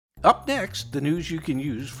Up next, the news you can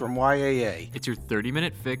use from YAA. It's your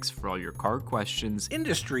 30-minute fix for all your car questions,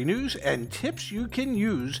 Industry news and tips you can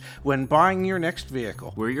use when buying your next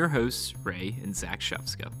vehicle. We're your hosts, Ray and Zach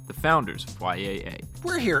Shefska, the founders of YAA.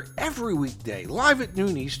 We're here every weekday, live at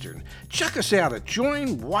noon Eastern. Check us out at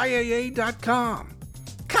joinyaa.com.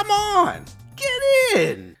 Come on, get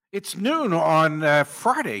in. It's noon on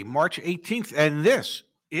Friday, March 18th, and this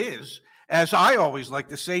is, as I always like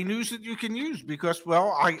to say, news that you can use because,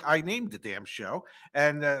 well, I named the damn show,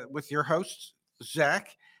 and with your hosts, Zach,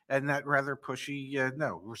 and that rather pushy,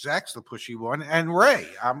 Zach's the pushy one, and Ray.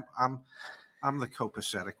 I'm the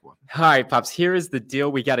copacetic one. All right, Pops, here is the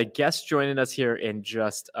deal. We got a guest joining us here in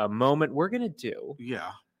just a moment. We're going to do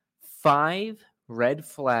 5 red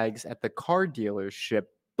flags at the car dealership,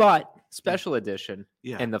 but special edition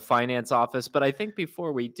in the finance office. But I think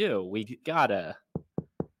before we do, we got to...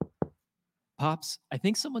 Pops, I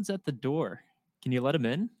think someone's at the door. Can you let him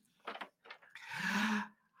in?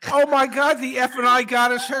 Oh my God, the F&I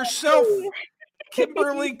goddess herself,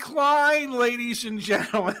 Kimberly Klein, ladies and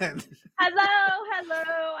gentlemen. Hello.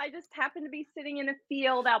 I just happened to be sitting in a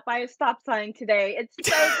field out by a stop sign today. It's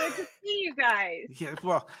so good to see you guys. Yeah,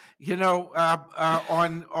 well,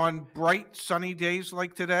 on bright sunny days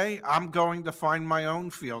like today, I'm going to find my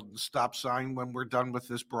own field and stop sign when we're done with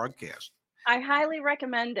this broadcast. I highly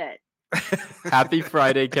recommend it. Happy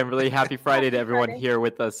Friday, Kimberly. Happy Friday to everyone here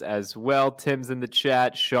with us as well. Tim's in the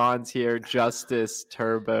chat. Sean's here. Justice,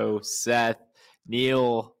 Turbo, Seth,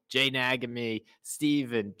 Neil, Jay Nagamy,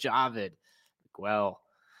 Steven, Javid, Miguel.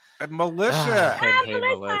 And Melissa. Hey,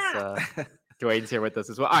 Melissa. Dwayne's here with us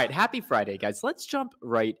as well. All right. Happy Friday, guys. Let's jump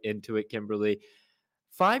right into it, Kimberly.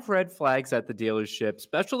 5 red flags at the dealership,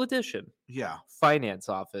 special edition. Yeah. Finance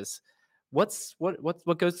office. What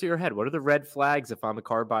goes through your head? What are the red flags if I'm a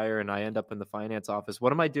car buyer and I end up in the finance office?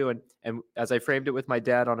 What am I doing? And as I framed it with my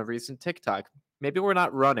dad on a recent TikTok, maybe we're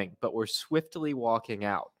not running, but we're swiftly walking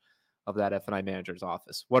out of that F&I manager's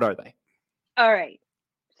office. What are they? All right.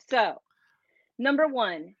 So, number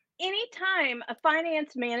 1, anytime a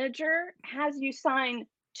finance manager has you sign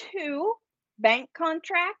 2 bank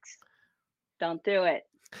contracts, don't do it.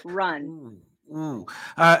 Run. Ooh.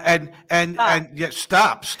 And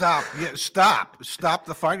stop. Yeah, stop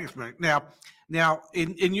the finance manager. Now,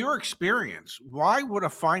 in your experience, why would a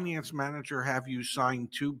finance manager have you sign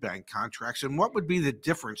 2 bank contracts? And what would be the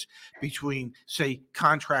difference between, say,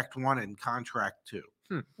 contract 1 and contract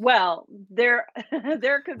 2? Well, there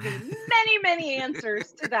could be many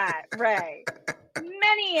answers to that, Ray.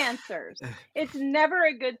 Many answers. It's never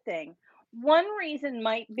a good thing. One reason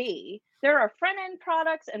might be there are front-end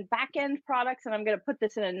products and back-end products, and I'm going to put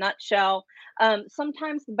this in a nutshell.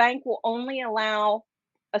 Sometimes the bank will only allow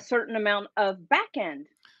a certain amount of back-end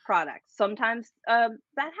products. Sometimes that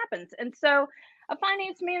happens. And so a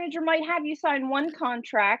finance manager might have you sign one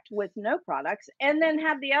contract with no products and then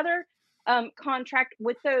have the other contract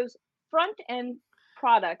with those front-end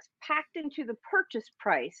products packed into the purchase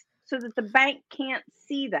price so that the bank can't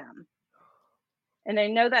see them. And I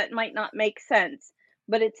know that might not make sense,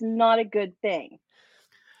 but it's not a good thing.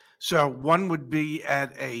 So one would be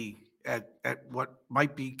at what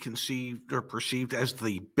might be conceived or perceived as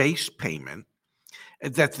the base payment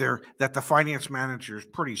that the finance manager is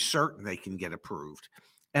pretty certain they can get approved.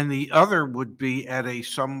 And the other would be at a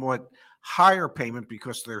somewhat higher payment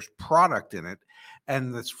because there's product in it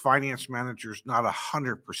and the finance manager is not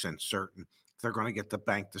 100% certain they're going to get the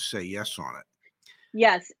bank to say yes on it.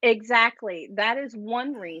 Yes, exactly. That is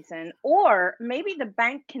one reason. Or maybe the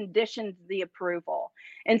bank conditioned the approval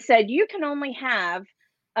and said you can only have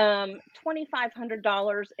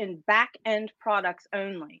 $2,500 in back-end products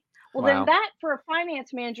only. Well, then that for a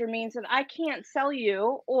finance manager means that I can't sell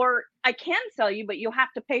you, or I can sell you, but you'll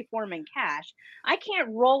have to pay for them in cash. I can't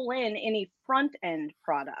roll in any front-end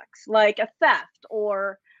products like a theft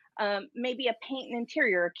or maybe a paint and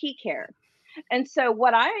interior, a key care. And so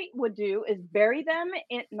what I would do is bury them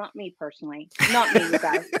in, not me personally, not me, you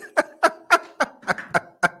guys.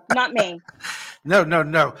 Not me.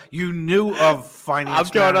 No. You knew of finance.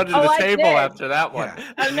 I'm going under the table after that one.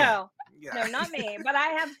 Yeah. Oh, no. Yeah. No, not me. But I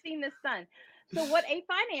have seen this done. So what a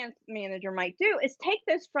finance manager might do is take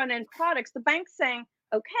those front-end products. The bank's saying,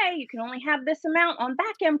 okay, you can only have this amount on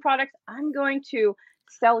back-end products. I'm going to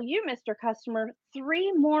sell you, Mr. Customer,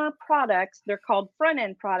 3 more products. They're called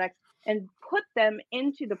front-end products, and put them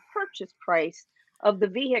into the purchase price of the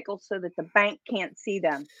vehicle so that the bank can't see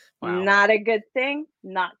them. Wow. Not a good thing,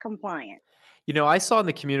 not compliant. You know, I saw in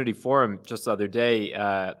the community forum just the other day,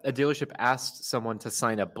 a dealership asked someone to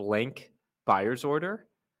sign a blank buyer's order.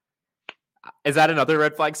 Is that another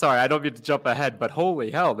red flag? Sorry, I don't mean to jump ahead, but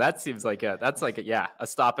holy hell, that seems like a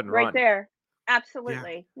stop and Right run. there. Yeah.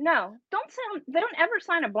 Absolutely. No, they don't ever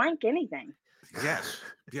sign a blank anything. Yes.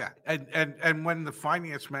 Yeah. And when the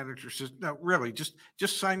finance manager says, no, really, just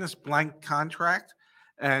sign this blank contract,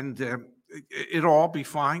 and it'll all be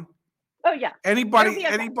fine. Oh yeah. Anybody be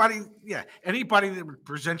okay. anybody that would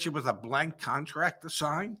present you with a blank contract to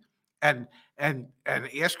sign and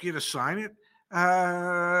ask you to sign it,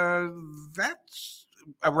 that's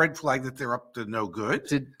a red flag that they're up to no good.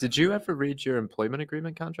 Did you ever read your employment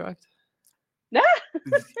agreement contract?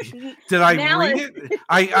 Did I Now read it- it?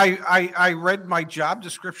 I read my job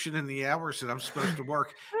description and the hours that I'm supposed to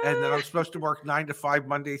work, and that I'm supposed to work 9 to 5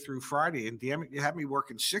 Monday through Friday. And damn it, you have me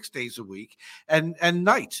working 6 days a week and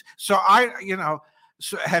nights. So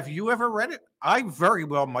so have you ever read it? I very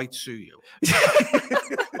well might sue you.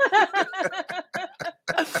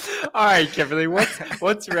 All right, Kimberly,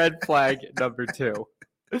 what's red flag number 2?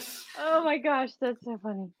 Oh my gosh, that's so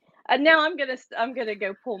funny. Now I'm gonna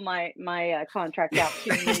go pull my contract out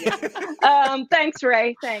too. Thanks,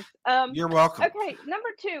 Ray. Thanks. You're welcome. Okay, number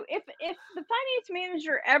 2. If the finance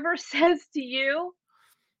manager ever says to you,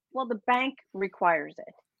 "Well, the bank requires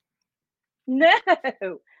it,"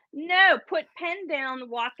 no, put pen down,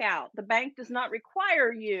 walk out. The bank does not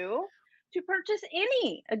require you to purchase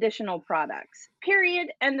any additional products.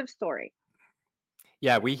 Period. End of story.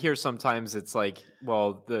 Yeah, we hear sometimes it's like,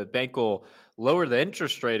 well, the bank will lower the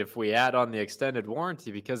interest rate if we add on the extended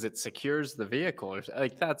warranty because it secures the vehicle. Or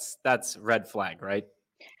like that's red flag, right?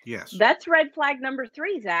 Yes. That's red flag number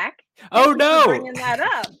 3, Zach. Oh Thank you for no! bringing that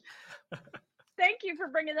up. Thank you for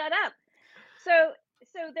bringing that up. So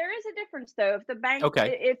there is a difference though. If the bank,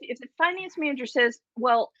 Okay. if the finance manager says,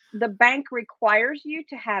 well, the bank requires you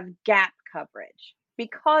to have gap coverage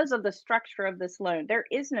because of the structure of this loan, there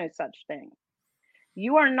is no such thing.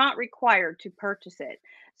 You are not required to purchase it.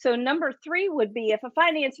 So number 3 would be if a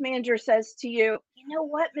finance manager says to you, you know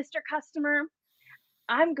what, Mr. Customer,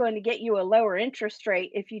 I'm going to get you a lower interest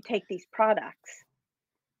rate if you take these products.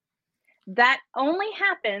 That only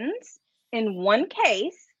happens in one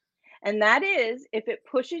case, and that is if it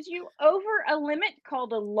pushes you over a limit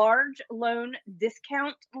called a large loan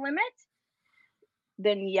discount limit,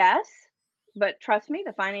 then yes. But trust me,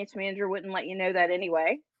 the finance manager wouldn't let you know that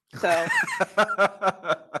anyway. So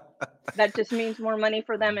that just means more money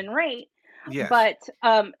for them in rate. Yes. But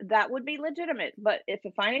that would be legitimate. But if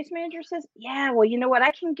a finance manager says, yeah, well, you know what,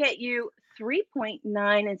 I can get you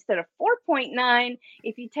 3.9 instead of 4.9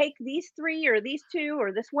 if you take these 3 or these 2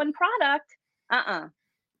 or this one product,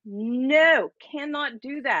 no, cannot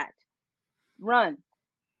do that. Run.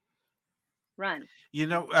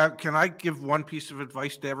 Can I give one piece of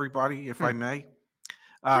advice to everybody, if I may?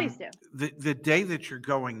 Please do. The day that you're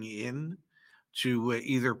going in to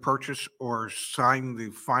either purchase or sign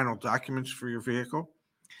the final documents for your vehicle,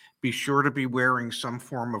 be sure to be wearing some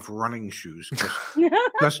form of running shoes,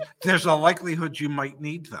 because there's a likelihood you might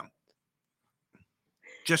need them.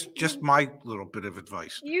 Just my little bit of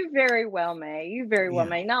advice. You very well may. You very well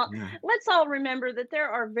may. Now, let's all remember that there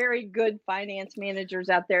are very good finance managers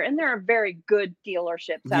out there, and there are very good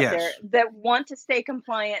dealerships out there that want to stay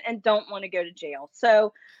compliant and don't want to go to jail.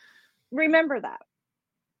 So remember that.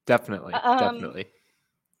 Definitely. Definitely.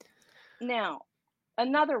 Now,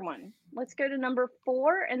 another one. Let's go to number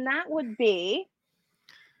 4, and that would be,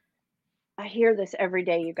 I hear this every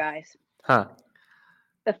day, you guys. Huh.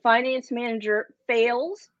 The finance manager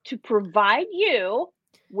fails to provide you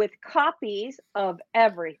with copies of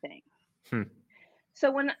everything.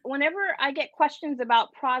 So whenever I get questions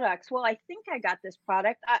about products, well, I think I got this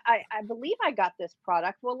product. I believe I got this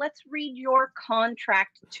product. Well, let's read your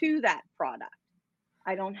contract to that product.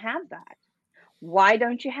 I don't have that. Why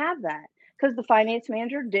don't you have that? Because the finance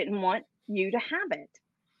manager didn't want you to have it,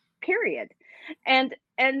 period. And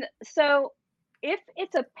so if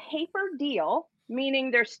it's a paper deal, meaning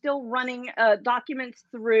they're still running documents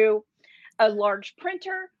through a large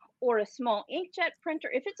printer or a small inkjet printer,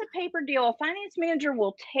 if it's a paper deal, a finance manager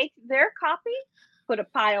will take their copy, put a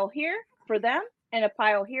pile here for them and a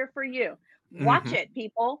pile here for you. Watch it,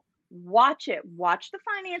 people. Watch it. Watch the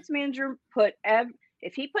finance manager put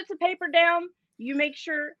if he puts a paper down, you make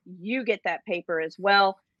sure you get that paper as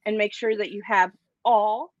well, and make sure that you have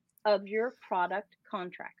all of your product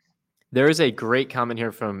contracts. There is a great comment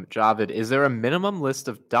here from Javid. Is there a minimum list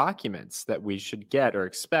of documents that we should get or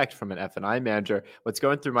expect from an F&I manager? What's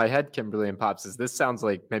going through my head, Kimberly and Pops, is this sounds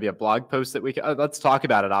like maybe a blog post that we can, let's talk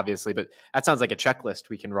about it, obviously, but that sounds like a checklist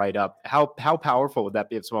we can write up. How powerful would that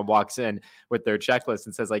be if someone walks in with their checklist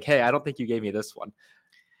and says like, hey, I don't think you gave me this one?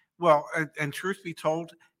 Well, and truth be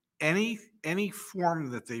told, any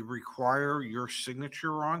form that they require your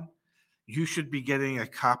signature on, you should be getting a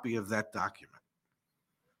copy of that document.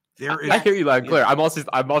 There is. I hear you loud and clear. yeah. I'm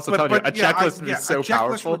also telling you, a checklist is so a checklist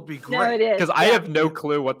powerful. would be great. No, it is. Because I yeah. have no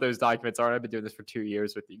clue what those documents are. I've been doing this for 2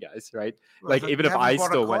 years with you guys, right? Well, Like you even if haven't I bought a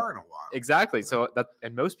still went car in a while. exactly. So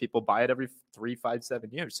and most people buy it every 3, 5,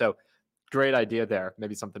 7 years. So great idea there.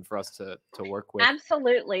 Maybe something for us to work with.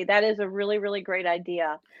 Absolutely. That is a really, really great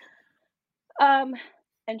idea.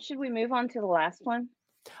 And should we move on to the last one?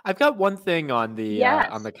 I've got one thing on the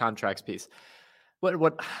Yes. contracts piece.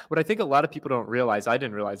 What I think a lot of people don't realize, I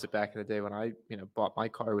didn't realize it back in the day when I bought my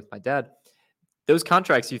car with my dad. Those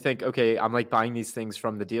contracts, you think, okay, I'm like buying these things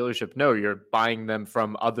from the dealership. No, you're buying them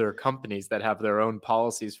from other companies that have their own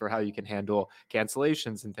policies for how you can handle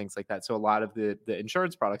cancellations and things like that. So a lot of the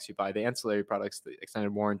insurance products you buy, the ancillary products, the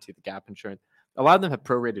extended warranty, the gap insurance, a lot of them have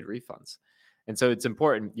prorated refunds. And so it's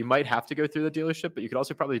important. You might have to go through the dealership, but you could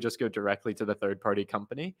also probably just go directly to the third-party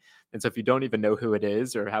company. And so if you don't even know who it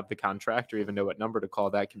is or have the contract or even know what number to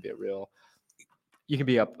call, that can be you can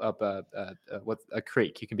be up a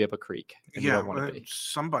creek. You can be up a creek. And you don't want to be.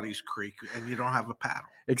 Somebody's creek, and you don't have a paddle.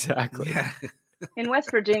 Exactly. Yeah. In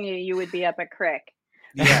West Virginia, you would be up a creek.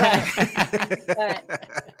 Yeah.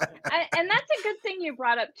 And that's a good thing you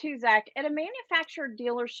brought up too, Zach. At a manufacturer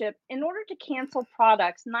dealership, in order to cancel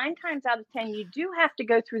products, 9 times out of 10, you do have to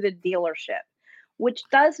go through the dealership, which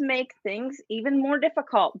does make things even more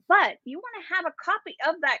difficult. But you want to have a copy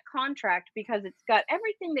of that contract because it's got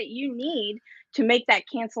everything that you need to make that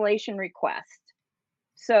cancellation request.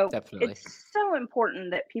 So Definitely. it's so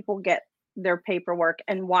important that people get their paperwork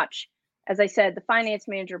and watch, as I said, the finance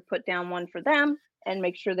manager put down one for them and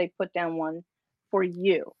make sure they put down one for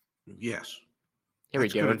you. Yes. Here we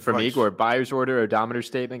That's go. good And from advice. Igor, buyer's order, odometer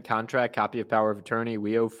statement, contract, copy of power of attorney,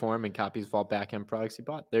 WEO form, and copies of all back-end products you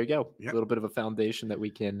bought. There you go. Yep. A little bit of a foundation that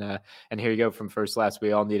we can, and here you go from first last.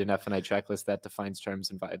 We all need an F&I checklist that defines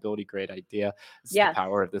terms and viability. Great idea. This is Yes. the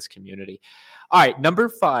power of this community. All right, number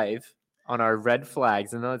 5 on our red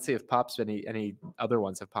flags. And then let's see if any other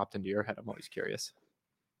ones have popped into your head. I'm always curious.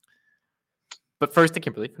 But first to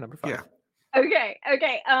Kimberly for number 5. Yeah. Okay.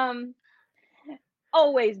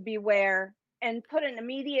 Always beware and put an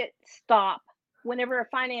immediate stop whenever a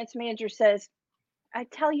finance manager says, I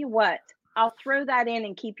tell you what, I'll throw that in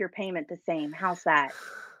and keep your payment the same. How's that?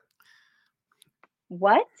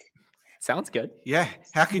 What? Sounds good. Yeah.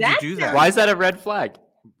 How could you That's do a- that? Why is that a red flag?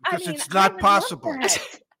 Because I mean, it's I not would love possible.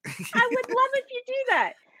 that. I would love if you do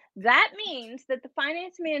that. That means that the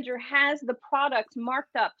finance manager has the products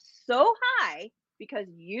marked up so high because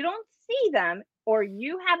you don't see them or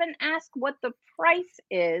you haven't asked what the price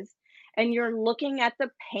is and you're looking at the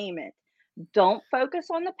payment. Don't focus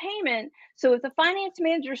on the payment. So if the finance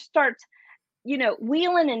manager starts,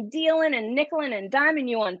 wheeling and dealing and nickeling and diming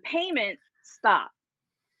you on payment, stop.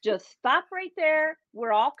 Just stop right there.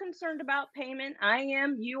 We're all concerned about payment. I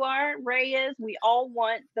am, you are, Ray is. We all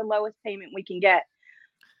want the lowest payment we can get.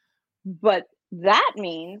 But that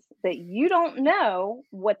means that you don't know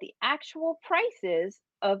what the actual price is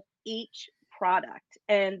of each product.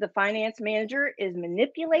 And the finance manager is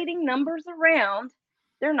manipulating numbers around.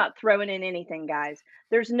 They're not throwing in anything, guys.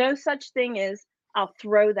 There's no such thing as I'll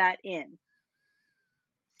throw that in.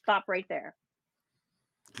 Stop right there.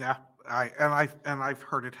 Yeah. I've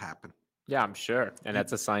heard it happen. Yeah, I'm sure. And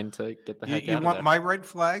that's a sign to get the heck You out of want there. my red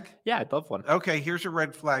flag? Yeah, I'd love one. Okay, here's a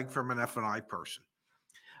red flag from an F&I person.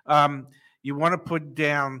 You want to put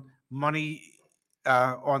down money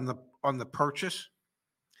on the purchase,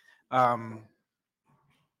 and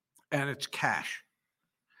it's cash.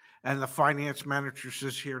 And the finance manager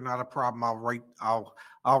says, "Here, not a problem.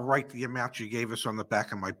 I'll write the amount you gave us on the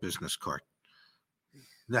back of my business card."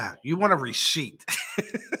 Now, you want a receipt?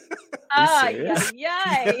 serious?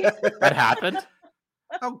 Yay. That happened?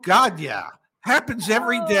 Oh God, yeah, happens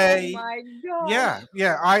every day. Oh my God.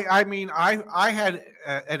 Yeah. I mean, I had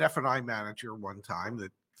an F&I manager one time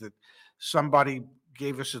that somebody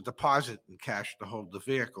gave us a deposit in cash to hold the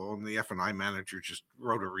vehicle, and the F&I manager just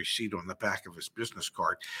wrote a receipt on the back of his business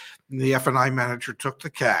card. And the F&I manager took the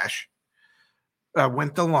cash,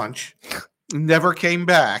 went to lunch, never came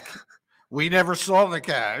back. We never saw the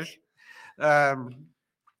cash. There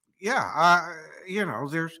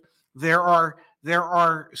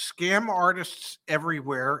are scam artists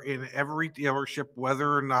everywhere in every dealership,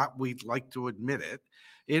 whether or not we'd like to admit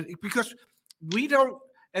it. Because we don't,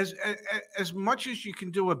 as much as you can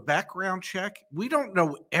do a background check, we don't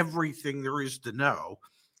know everything there is to know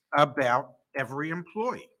about every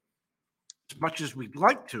employee. much as we'd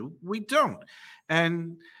like to, we don't.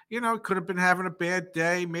 And, could have been having a bad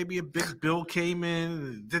day. Maybe a big bill came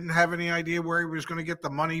in, didn't have any idea where he was going to get the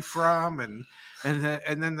money from. And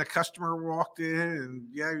then the customer walked in and,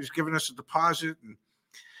 he was giving us a deposit and,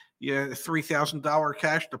 $3,000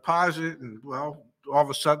 cash deposit. And, well, all of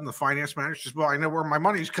a sudden the finance manager says, well, I know where my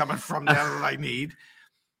money's coming from now that I need.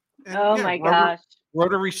 And, Oh my gosh.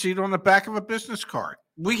 Wrote a receipt on the back of a business card.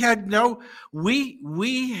 We had no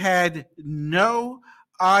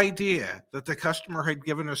idea that the customer had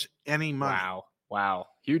given us any money. Wow.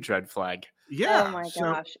 Huge red flag. Yeah. Oh my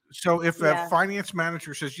gosh. So if a finance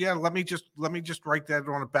manager says, let me just write that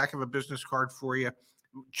on the back of a business card for you.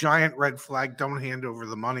 Giant red flag. Don't hand over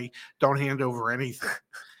the money. Don't hand over anything.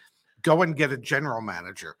 Go and get a general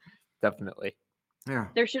manager. Definitely. Yeah.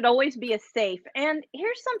 There should always be a safe. And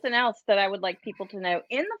here's something else that I would like people to know.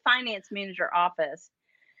 In the finance manager office,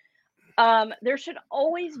 there should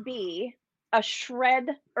always be a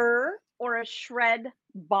shredder or a shred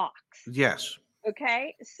box. Yes.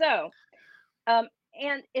 Okay. So,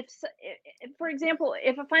 and if, for example,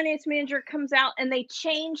 if a finance manager comes out and they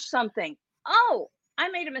change something, oh, I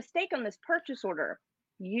made a mistake on this purchase order.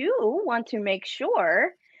 You want to make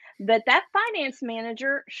sure that finance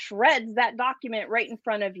manager shreds that document right in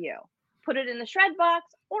front of you. Put it in the shred box,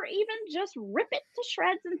 or even just rip it to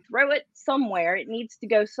shreds and throw it somewhere. It needs to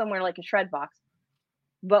go somewhere like a shred box.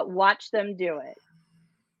 But watch them do it.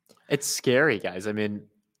 It's scary, guys. I mean,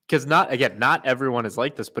 because not everyone is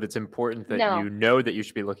like this, but it's important that you know that you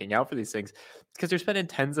should be looking out for these things because you're spending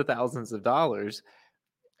tens of thousands of dollars.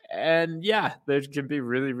 And yeah, there can be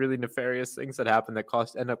really, really nefarious things that happen that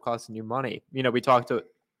end up costing you money. We talked to,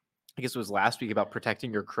 I guess it was last week, about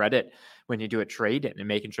protecting your credit when you do a trade-in and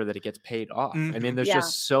making sure that it gets paid off. Mm-hmm. I mean, there's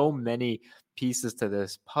just so many pieces to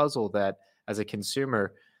this puzzle that as a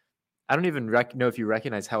consumer, I don't even know if you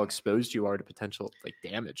recognize how exposed you are to potential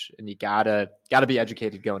damage, and you gotta be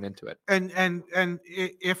educated going into it. And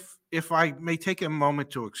if I may take a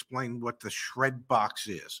moment to explain what the shred box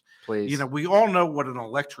is, please. We all know what an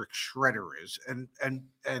electric shredder is, and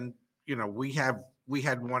we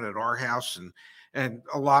had one at our house, and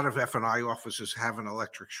a lot of F&I offices have an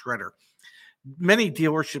electric shredder. Many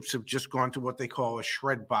dealerships have just gone to what they call a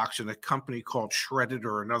shred box, and a company called Shredded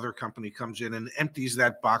or another company comes in and empties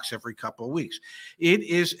that box every couple of weeks. It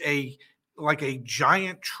is like a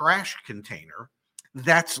giant trash container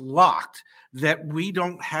that's locked that we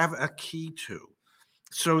don't have a key to,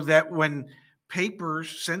 so that when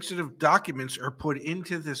sensitive documents are put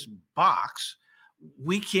into this box,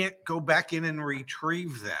 we can't go back in and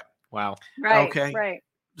retrieve them. Wow. Right. Okay. Right.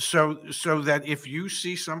 So that if you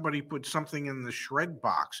see somebody put something in the shred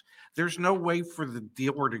box, there's no way for the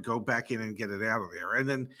dealer to go back in and get it out of there. And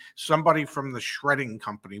then somebody from the shredding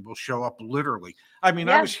company will show up literally. I mean,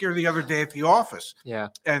 I was here the other day at the office. Yeah.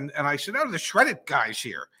 And I said, oh, the shredded guy's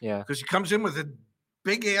here. Yeah. Because he comes in with a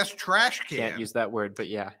big ass trash can. Can't use that word, but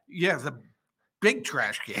yeah. Yeah, the big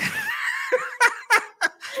trash can.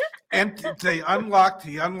 And he unlocked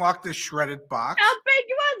the shredded box. How big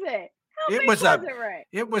was it? It was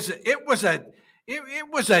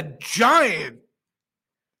a giant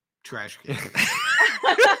trash can.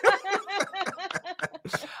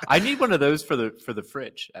 I need one of those for the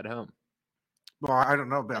fridge at home. Well, I don't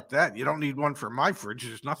know about that. You don't need one for my fridge.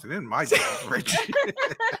 There's nothing in my fridge.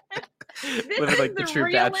 Living like the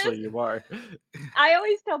true bachelor you are. I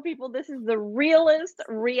always tell people this is the realest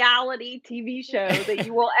reality TV show that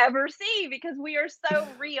you will ever see because we are so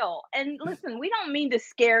real. And listen, we don't mean to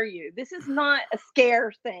scare you. This is not a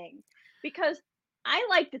scare thing because I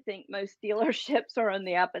like to think most dealerships are on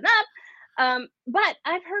the up and up. But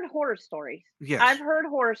I've heard horror stories. Yes. I've heard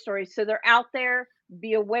horror stories. So they're out there.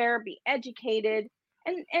 Be aware, be educated,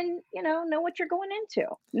 and know what you're going into.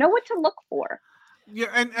 Know what to look for. Yeah,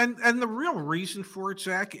 and the real reason for it,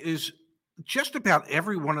 Zach, is just about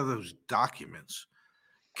every one of those documents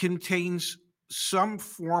contains some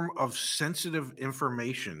form of sensitive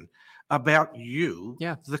information about you,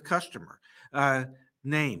 the customer.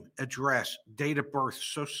 Name, address, date of birth,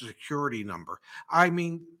 social security number. I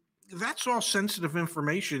mean, that's all sensitive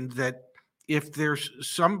information that if there's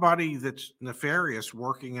somebody that's nefarious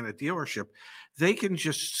working in a dealership, they can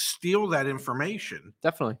just steal that information.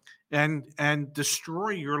 Definitely. And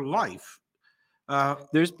destroy your life.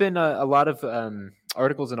 There's been a lot of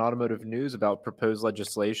articles in automotive news about proposed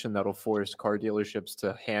legislation that'll force car dealerships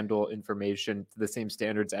to handle information to the same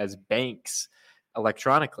standards as banks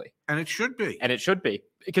electronically. And it should be. And it should be.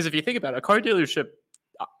 Because if you think about it, a car dealership,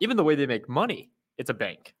 even the way they make money, it's a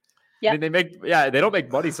bank. I mean, they don't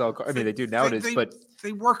make money selling cars. I mean, they do nowadays, but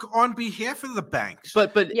they work on behalf of the banks.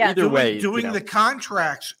 but Yes. either way, doing the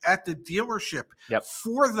contracts at the dealership Yep.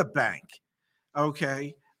 for the bank.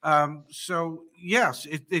 Okay. So yes,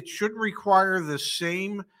 it should require the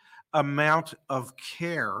same amount of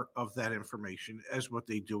care of that information as what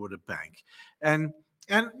they do at a bank. And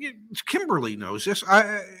Kimberly knows this.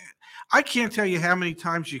 I can't tell you how many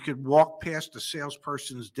times you could walk past a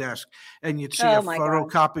salesperson's desk and you'd see a my God.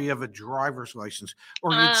 photocopy of a driver's license,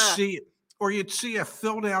 or you'd see a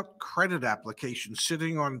filled out credit application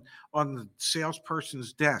sitting on the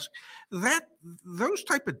salesperson's desk. Those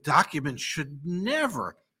type of documents should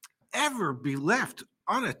never ever be left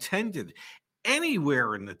unattended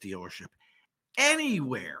anywhere in the dealership.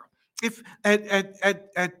 Anywhere. If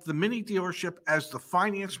at the mini dealership, as the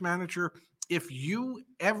finance manager, if you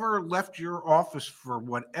ever left your office for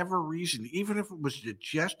whatever reason, even if it was to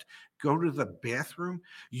just go to the bathroom,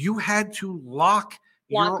 you had to lock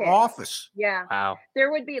your it. office. Yeah. wow.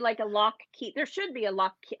 There would be like a lock key. There should be a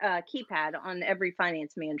lock keypad on every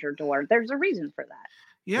finance manager door. There's a reason for that.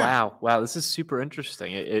 Yeah. Wow. This is super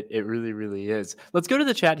interesting. It really, really is. Let's go to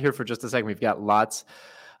the chat here for just a second. We've got lots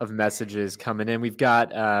of messages coming in. We've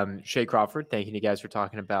got Shay Crawford thanking you guys for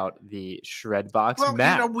talking about the shred box. Well,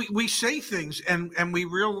 Matt, we say things and we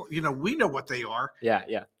we know what they are.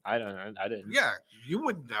 yeah. I don't know. I didn't. Yeah, you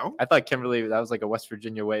wouldn't know. I thought Kimberly, that was like a West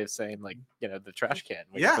Virginia way of saying like, the trash can.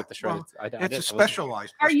 When you put the shred. It's a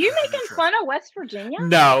specialized. Are you making fun of West Virginia?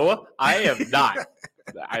 No, I am not.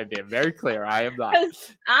 I'm being very clear. I am not.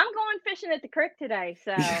 Because I'm going fishing at the creek today.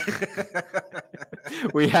 So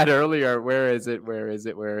We had earlier, where is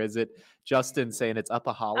it? Justin saying it's up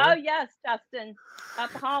a holler. oh yes, Justin,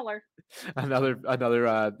 up a holler. Another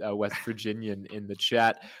West Virginian in the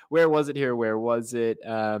chat. Where was it here? Where was it?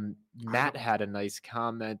 Matt had a nice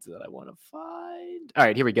comment that I want to find. All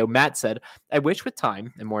right, here we go. Matt said, I wish with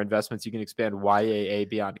time and more investments you can expand YAA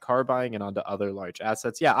beyond car buying and onto other large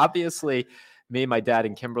assets. Yeah, obviously me, my dad,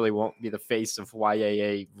 and Kimberly won't be the face of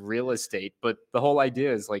YAA real estate, but the whole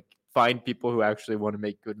idea is like find people who actually want to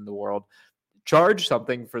make good in the world, charge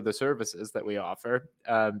something for the services that we offer,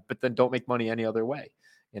 but then don't make money any other way.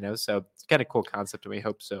 So it's kind of cool concept, and we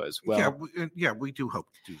hope so as well. We do hope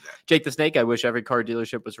to do that. Jake the Snake, I wish every car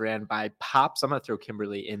dealership was ran by Pops. I'm going to throw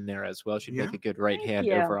Kimberly in there as well. She'd make a good right hand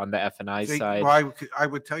over on the F&I side. Well, I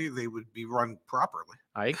would tell you they would be run properly.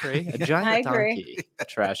 I agree. A giant donkey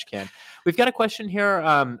trash can. We've got a question here.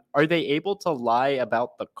 Are they able to lie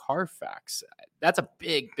about the Carfax? That's a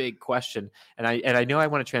big, big question. And I know I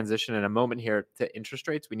want to transition in a moment here to interest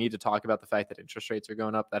rates. We need to talk about the fact that interest rates are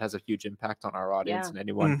going up. That has a huge impact on our audience and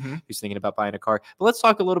anyone who's thinking about buying a car. But let's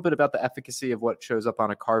talk a little bit about the efficacy of what shows up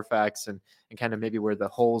on a Carfax and kind of maybe where the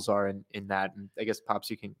holes are in that. And I guess, Pops,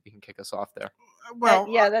 you can kick us off there. Well,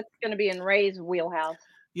 that's going to be in Ray's wheelhouse.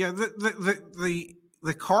 Yeah,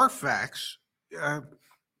 the Carfax,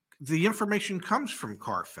 the information comes from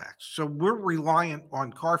Carfax. So we're reliant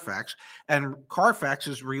on Carfax, and Carfax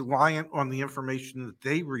is reliant on the information that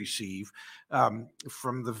they receive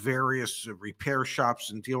from the various repair shops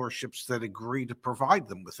and dealerships that agree to provide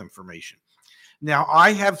them with information. Now,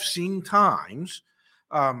 I have seen times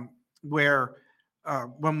where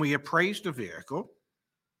when we appraised a vehicle,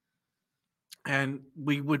 and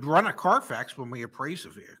we would run a Carfax when we appraise a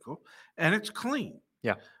vehicle, and it's clean.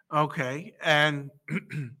 Yeah. Okay. And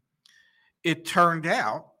it turned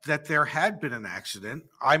out that there had been an accident.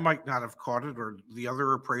 I might not have caught it, or the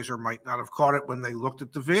other appraiser might not have caught it when they looked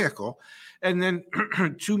at the vehicle. And then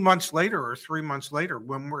 2 months later or 3 months later,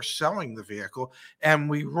 when we're selling the vehicle and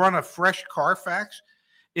we run a fresh Carfax,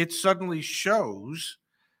 it suddenly shows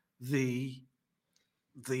the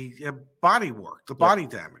body work, the body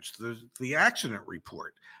damage, the accident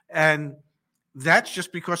report. And that's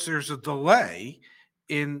just because there's a delay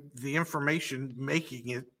in the information making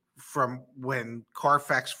it from when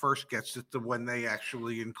Carfax first gets it to when they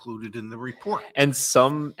actually include it in the report. And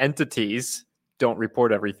some entities don't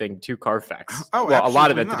report everything to Carfax. Oh, well, a lot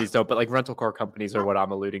of absolutely entities don't, but like rental car companies are what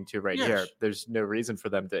I'm alluding to right Yes. here. There's no reason for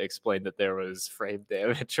them to explain that there was frame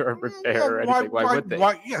damage or repair or anything. Why would they?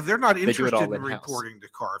 Yeah, they're not They do it interested all in in-house. reporting to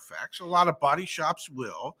Carfax. A lot of body shops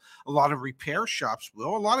will, a lot of repair shops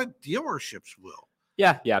will, a lot of dealerships will.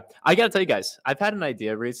 Yeah. I got to tell you guys, I've had an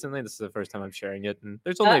idea recently. This is the first time I'm sharing it. And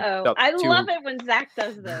there's only about I love it when Zach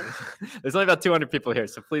does this. There's only about 200 people here,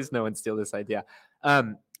 so please no one steal this idea.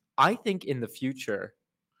 I think in the future,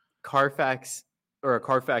 Carfax or a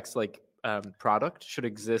Carfax like product should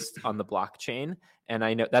exist on the blockchain. And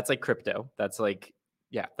I know that's like crypto. That's like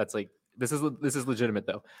this is legitimate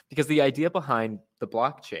though, because the idea behind the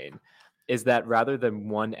blockchain is that rather than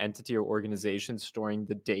one entity or organization storing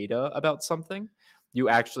the data about something, you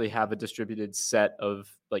actually have a distributed set of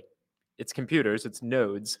like it's computers, it's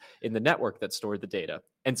nodes in the network that store the data.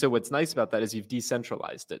 And so what's nice about that is you've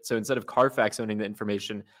decentralized it. So instead of Carfax owning the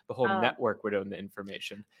information, the whole Oh. network would own the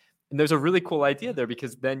information. And there's a really cool idea there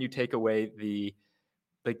because then you take away the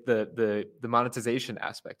monetization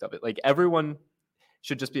aspect of it. Like everyone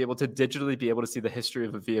should just be able to digitally be able to see the history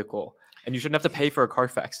of a vehicle, and you shouldn't have to pay for a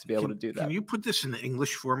Carfax to be able to do that. Can you put this in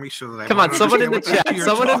English for me so that I Come might on, someone in the understand what chat. you're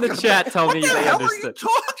Someone in the talking chat about? tell What me the they hell understood. are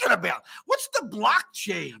you talking about? What's the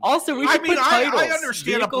blockchain? Also, we I should mean, put titles. I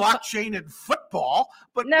understand Vehicle a blockchain in football,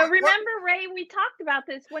 but No, what- remember, Ray, we talked about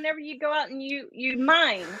this whenever you go out and you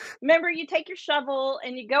mine. Remember, you take your shovel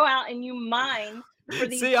and you go out and you mine for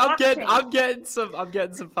these See, I'm blockchains.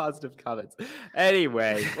 getting some positive comments.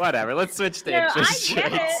 Anyway, whatever. Let's switch to No, I interest get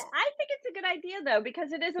it. rates. I think it's a good idea though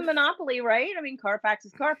because it is a monopoly, right? I mean, Carfax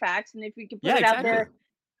is Carfax, and if you could put Yeah, it out exactly. there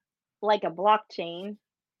like a blockchain,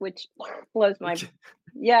 which blows my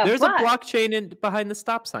yeah. There's a but blockchain behind the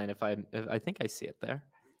stop sign. If I think I see it there.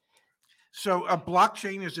 So a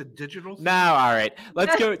blockchain is a digital thing? Now, all right.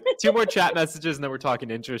 Let's go 2 more chat messages and then we're talking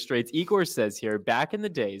interest rates. Igor says here, back in the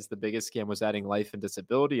days, the biggest scam was adding life and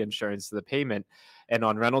disability insurance to the payment. And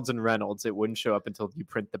on Reynolds and Reynolds, it wouldn't show up until you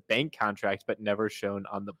print the bank contract, but never shown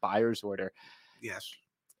on the buyer's order. Yes.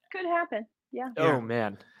 could happen. Yeah. Yeah. Oh,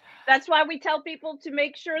 man. That's why we tell people to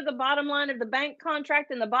make sure the bottom line of the bank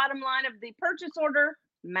contract and the bottom line of the purchase order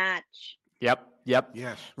match. Yep.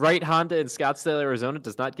 Yes. Right, Honda in Scottsdale, Arizona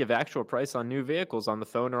does not give actual price on new vehicles on the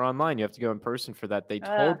phone or online. You have to go in person for that. They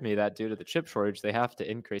told me that due to the chip shortage, they have to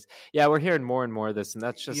increase. Yeah, we're hearing more and more of this, and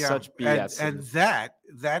that's just such BS. And that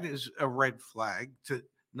is a red flag to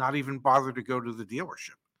not even bother to go to the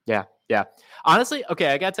dealership. Yeah. Honestly, okay,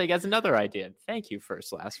 I got to tell you guys another idea. Thank you,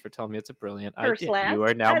 First Last, for telling me it's a brilliant First idea. Last? You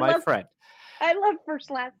are now I my love- friend. I love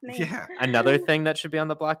first last name. Yeah. Another thing that should be on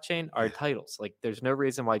the blockchain are titles. Like, there's no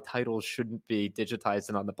reason why titles shouldn't be digitized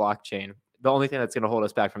and on the blockchain. The only thing that's going to hold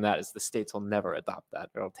us back from that is the states will never adopt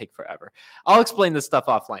that. It'll take forever. I'll explain this stuff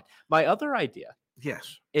offline. My other idea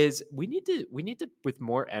Yes. is we need to with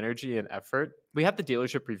more energy and effort. We have the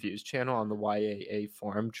dealership reviews channel on the YAA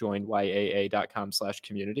forum. Join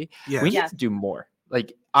yaa.com/community. Yes. We need Yes. to do more.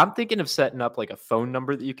 Like, I'm thinking of setting up like a phone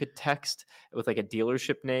number that you could text with like a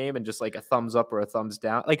dealership name and just like a thumbs up or a thumbs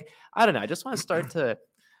down. Like, I don't know. I just want to start to.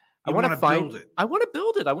 I You want to wanna find. build it. I want to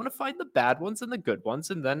build it. I want to find the bad ones and the good ones,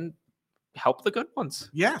 and then help the good ones.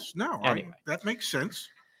 Yes. No. Anyway. That makes sense.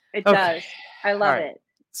 It Okay. does. I love right. it.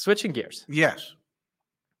 Switching gears. Yes.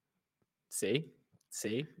 See.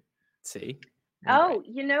 Oh,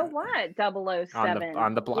 you know what? 007.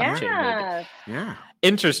 On the blockchain, maybe. Yeah. Yeah.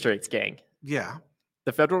 Interest rates, gang. Yeah.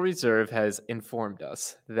 The Federal Reserve has informed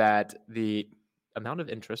us that the amount of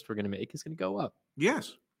interest we're going to make is going to go up.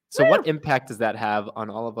 Yes. So what impact does that have on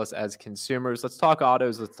all of us as consumers? Let's talk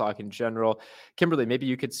autos. Let's talk in general. Kimberly, maybe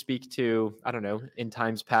you could speak to, I don't know, in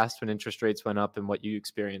times past when interest rates went up and what you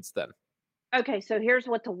experienced then. Okay, so here's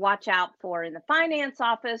what to watch out for in the finance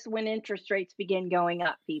office when interest rates begin going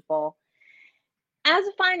up, people. As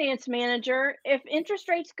a finance manager, if interest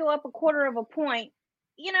rates go up 1/4 of a point,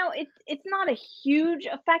 you know, it's not a huge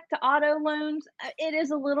effect to auto loans. It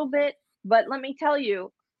is a little bit, but let me tell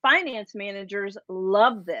you, finance managers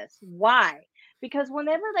love this. Why? Because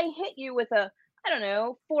whenever they hit you with a, I don't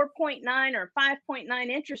know, 4.9 or 5.9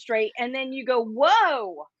 interest rate, and then you go,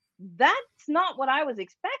 whoa, that's not what I was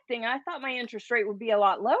expecting. I thought my interest rate would be a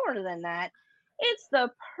lot lower than that. It's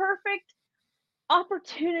the perfect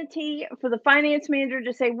opportunity for the finance manager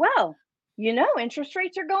to say, well, you know, interest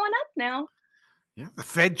rates are going up now. Yeah. The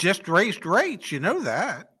Fed just raised rates. You know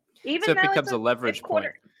that. Even So it though becomes it's a leverage point.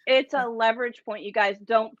 It's a leverage point. You guys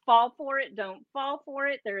don't fall for it. Don't fall for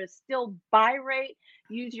it. There is still buy rate.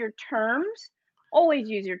 Use your terms. Always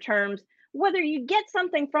use your terms. Whether you get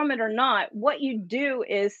something from it or not, what you do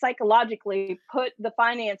is psychologically put the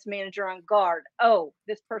finance manager on guard. Oh,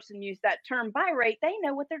 this person used that term buy rate. They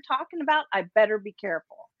know what they're talking about. I better be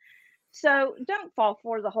careful. So don't fall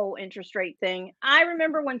for the whole interest rate thing. I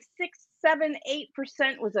remember when 6, 7,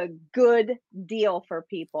 8% was a good deal for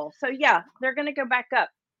people. So yeah, they're going to go back up.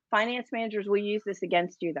 Finance managers will use this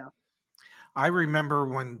against you though. I remember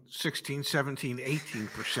when 16, 17,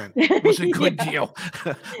 18% was a good deal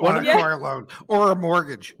on a Yeah. car loan or a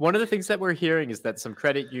mortgage. One of the things that we're hearing is that some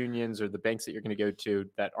credit unions or the banks that you're going to go to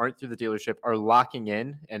that aren't through the dealership are locking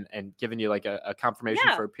in and giving you like a confirmation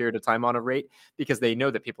Yeah. for a period of time on a rate because they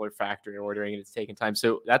know that people are factory ordering and it's taking time.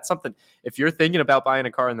 So that's something, if you're thinking about buying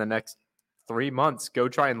a car in the next 3 months, go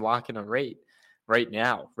try and lock in a rate. right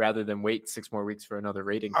now rather than wait 6 more weeks for another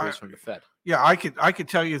rate increase from the Fed. Yeah, I could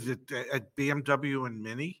tell you that at BMW and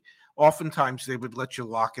Mini, oftentimes they would let you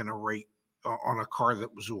lock in a rate on a car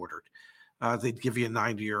that was ordered. They'd give you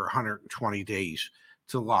 90 or 120 days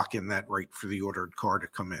to lock in that rate for the ordered car to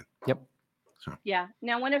come in. Yep. Yeah.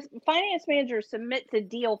 Now, when a finance manager submits a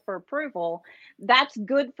deal for approval, that's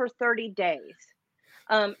good for 30 days.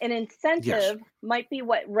 An incentive might be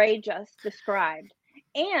what Ray just described,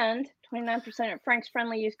 and 29% at Frank's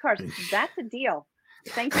Friendly Used Cars. That's a deal.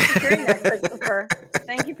 Thank you for sharing that, Christopher.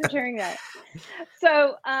 Thank you for sharing that.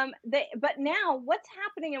 So, but now what's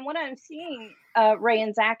happening and what I'm seeing, Ray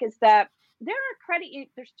and Zach, is that there are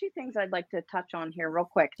there's two things I'd like to touch on here real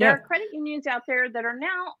quick. There are credit unions out there that are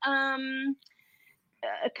now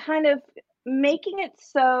kind of making it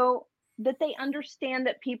so that they understand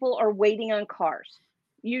that people are waiting on cars.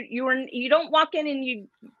 You don't walk in and you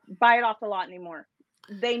buy it off the lot anymore.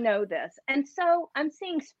 They know this. And so I'm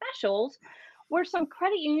seeing specials where some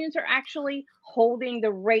credit unions are actually holding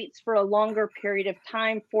the rates for a longer period of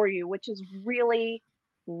time for you, which is really,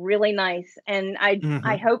 really nice. And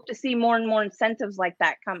I hope to see more and more incentives like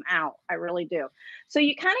that come out. I really do. So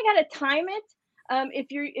you kind of got to time it.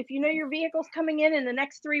 If you know your vehicle's coming in the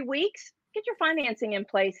next 3 weeks, get your financing in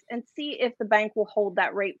place and see if the bank will hold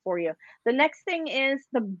that rate for you. The next thing is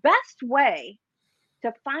the best way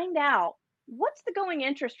to find out what's the going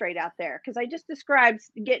interest rate out there. Because I just described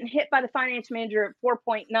getting hit by the finance manager at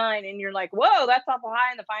 4.9 and you're like, whoa, that's awful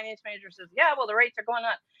high. And the finance manager says, yeah, well, the rates are going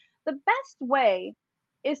up. The best way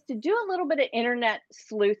is to do a little bit of internet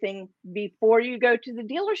sleuthing before you go to the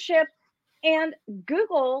dealership and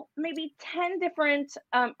Google maybe 10 different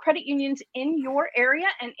credit unions in your area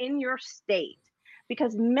and in your state,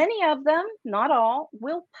 because many of them, not all,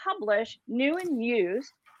 will publish new and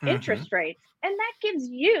used interest rates. And that gives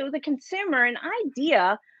you, the consumer, an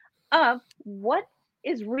idea of what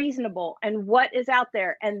is reasonable and what is out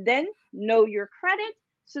there. And then know your credit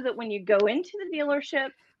so that when you go into the dealership,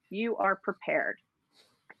 you are prepared.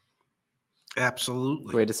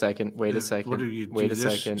 Absolutely. Wait a second. What do you do? Wait a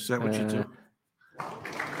this? second. Is that what you do?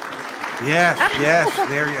 Yes.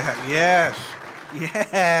 There you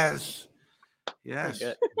have. Yes.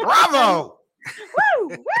 Bravo.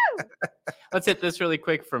 Woo! Let's hit this really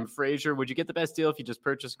quick from Frazier. Would you get the best deal if you just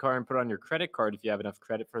purchase a car and put it on your credit card if you have enough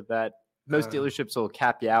credit for that? Most dealerships will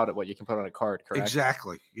cap you out at what you can put on a card, correct?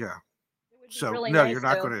 Exactly. Yeah. It would be So really no, nice, you're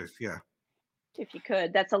not though, going to. Yeah. if you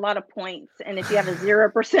could. That's a lot of points. And if you have a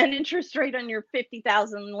 0% interest rate on your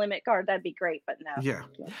 50,000 limit card, that'd be great. But no. Yeah.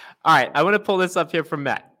 All right. I want to pull this up here from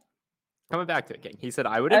Matt. Coming back to it, King. He said,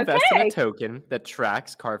 I would invest in Okay. a token that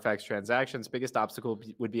tracks Carfax transactions. Biggest obstacle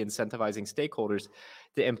would be incentivizing stakeholders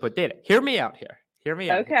to input data. Hear me out here.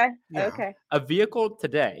 Okay. Yeah. Okay. A vehicle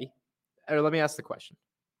today, or let me ask the question,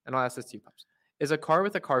 and I'll ask this to you, Pops. Is a car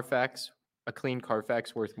with a Carfax, a clean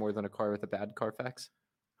Carfax, worth more than a car with a bad Carfax?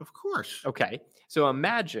 Of course. Okay. So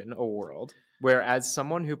imagine a world where, as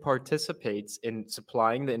someone who participates in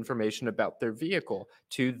supplying the information about their vehicle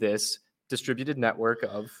to this distributed network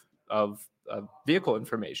of vehicle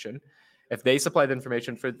information, if they supply the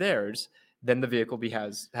information for theirs, then the vehicle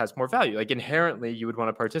has more value. Like inherently, you would want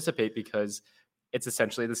to participate because it's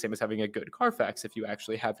essentially the same as having a good Carfax if you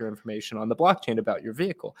actually have your information on the blockchain about your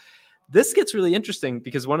vehicle. This gets really interesting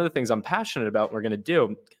because one of the things I'm passionate about, we're going to do,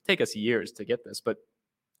 it'll take us years to get this, but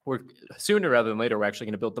we're sooner rather than later, we're actually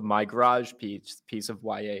going to build the My Garage piece of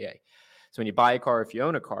YAA. So when you buy a car, if you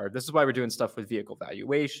own a car, this is why we're doing stuff with vehicle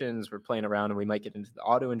valuations. We're playing around and we might get into the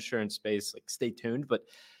auto insurance space, like stay tuned. But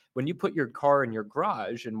when you put your car in your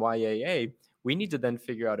garage in YAA, we need to then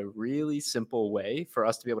figure out a really simple way for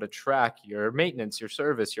us to be able to track your maintenance, your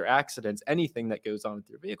service, your accidents, anything that goes on with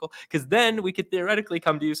your vehicle. Because then we could theoretically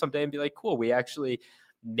come to you someday and be like, cool, we actually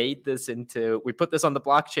made this we put this on the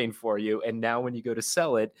blockchain for you. And now when you go to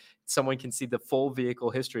sell it, someone can see the full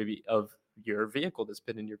vehicle history of your vehicle that's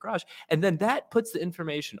been in your garage. And then that puts the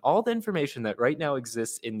information, all the information that right now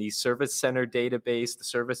exists in the service center database, the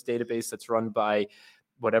service database that's run by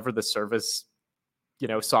whatever the service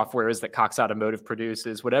software is that Cox Automotive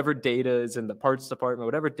produces, whatever data is in the parts department,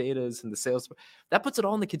 whatever data is in the sales, that puts it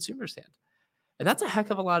all in the consumer's hand. And that's a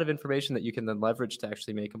heck of a lot of information that you can then leverage to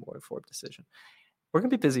actually make a more informed decision. We're going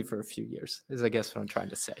to be busy for a few years, is I guess what I'm trying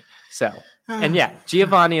to say. So, and yeah,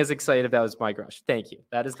 Giovanni is excited about his My Garage. Thank you.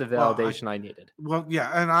 That is the validation I needed. Well, yeah,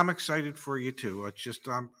 and I'm excited for you too. It's just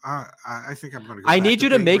I think I'm going to go I back need you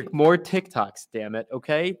to being make more TikToks, damn it,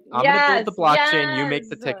 okay? I'm going to build the blockchain, you make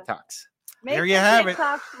the TikToks. There you have it.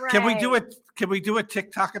 Can we do it? Can we do a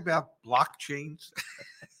TikTok about blockchains?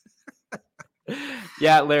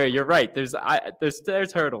 Yeah, Larry, you're right. There's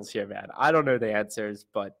hurdles here, man. I don't know the answers,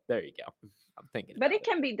 but there you go. I'm thinking. But about it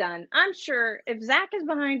can be done. I'm sure if Zach is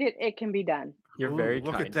behind it, it can be done. You're Ooh, very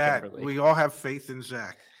look kind, at that. Kimberly. We all have faith in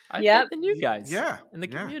Zach. I have Yep. faith in you guys. Yeah, In the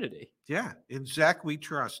yeah. community. Yeah, in Zach we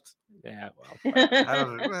trust. Yeah. Well. I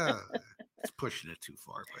don't know. Well, it's pushing it too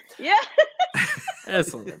far, but Yeah.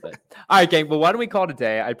 Just a little bit. All right, gang. Well, why don't we call it a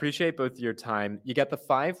day? I appreciate both your time. You get the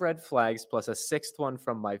 5 red flags plus a 6th one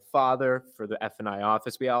from my father for the F&I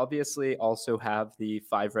office. We obviously also have the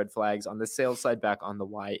 5 red flags on the sales side back on the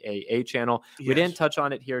YAA channel. We Yes. didn't touch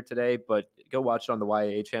on it here today, but go watch it on the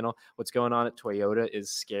YAA channel. What's going on at Toyota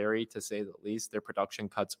is scary, to say the least. Their production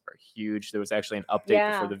cuts are huge. There was actually an update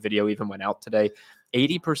before Yeah. the video even went out today.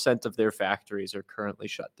 80% of their factories are currently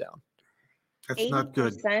shut down. that's not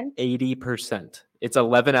good 80%. 80%. It's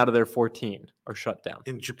 11 out of their 14 are shut down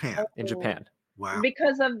in Japan. in Japan. Wow.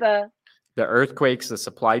 Because of the The earthquakes, the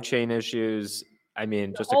supply chain issues. I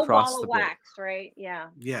mean, just whole across ball the of board. wax, right? Yeah.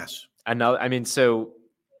 Yes. Another. I mean, so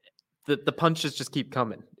the punches just keep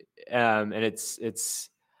coming, and it's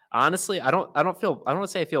honestly, I don't want to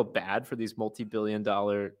say I feel bad for these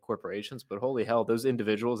multi-billion-dollar corporations, but holy hell, those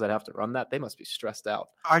individuals that have to run that, they must be stressed out.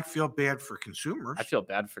 I feel bad for consumers. I feel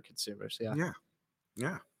bad for consumers. Yeah. Yeah.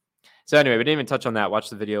 Yeah. So anyway, we didn't even touch on that. Watch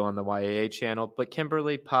the video on the YAA channel. But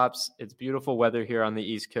Kimberly, Pops, it's beautiful weather here on the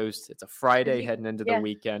East Coast. It's a Friday heading into the Yeah.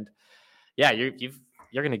 weekend. Yeah,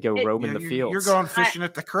 you're gonna go roam in Yeah, the you- fields. You're going fishing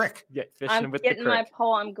at the creek. Yeah, fishing I'm with the getting my crick.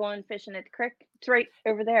 pole. I'm going fishing at the creek. It's right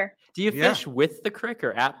over there Do you Yeah. fish with the crick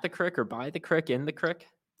or at the crick or by the crick, in the crick?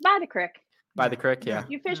 by the creek. By the crick, yeah.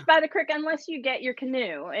 You fish by the creek unless you get your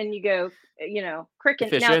canoe and you go, cricking.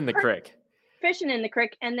 Fish Now, in the crick. fishing in the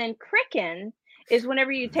creek, and then cricking is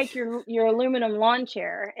whenever you take your aluminum lawn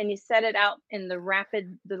chair and you set it out in the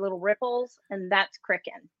little ripples, and that's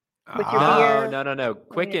cricking. With your Ah. beer. No.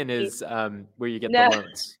 Quicken eat- is where you get No. the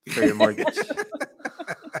loans for your mortgage.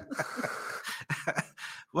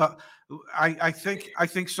 Well, I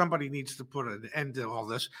think somebody needs to put an end to all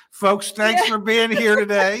this. Folks, thanks for being here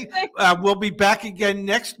today. We'll be back again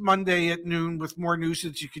next Monday at noon with more news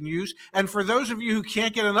that you can use. And for those of you who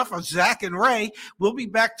can't get enough of Zach and Ray, we'll be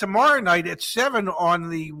back tomorrow night at 7 on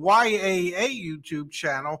the YAA YouTube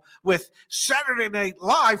channel with Saturday Night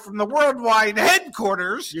Live from the worldwide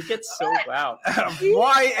headquarters You get so loud. of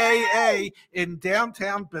YAA in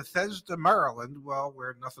downtown Bethesda, Maryland. Well,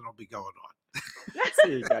 where nothing will be going on.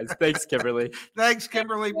 See you guys. Thanks, Kimberly. Thanks,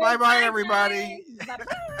 Kimberly. Bye-bye, everybody.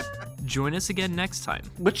 Bye-bye. Join us again next time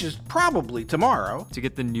Which is probably tomorrow. to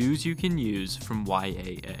get the news you can use from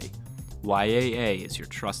YAA. YAA is your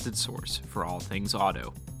trusted source for all things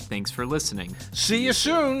auto. Thanks for listening. See you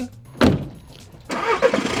soon.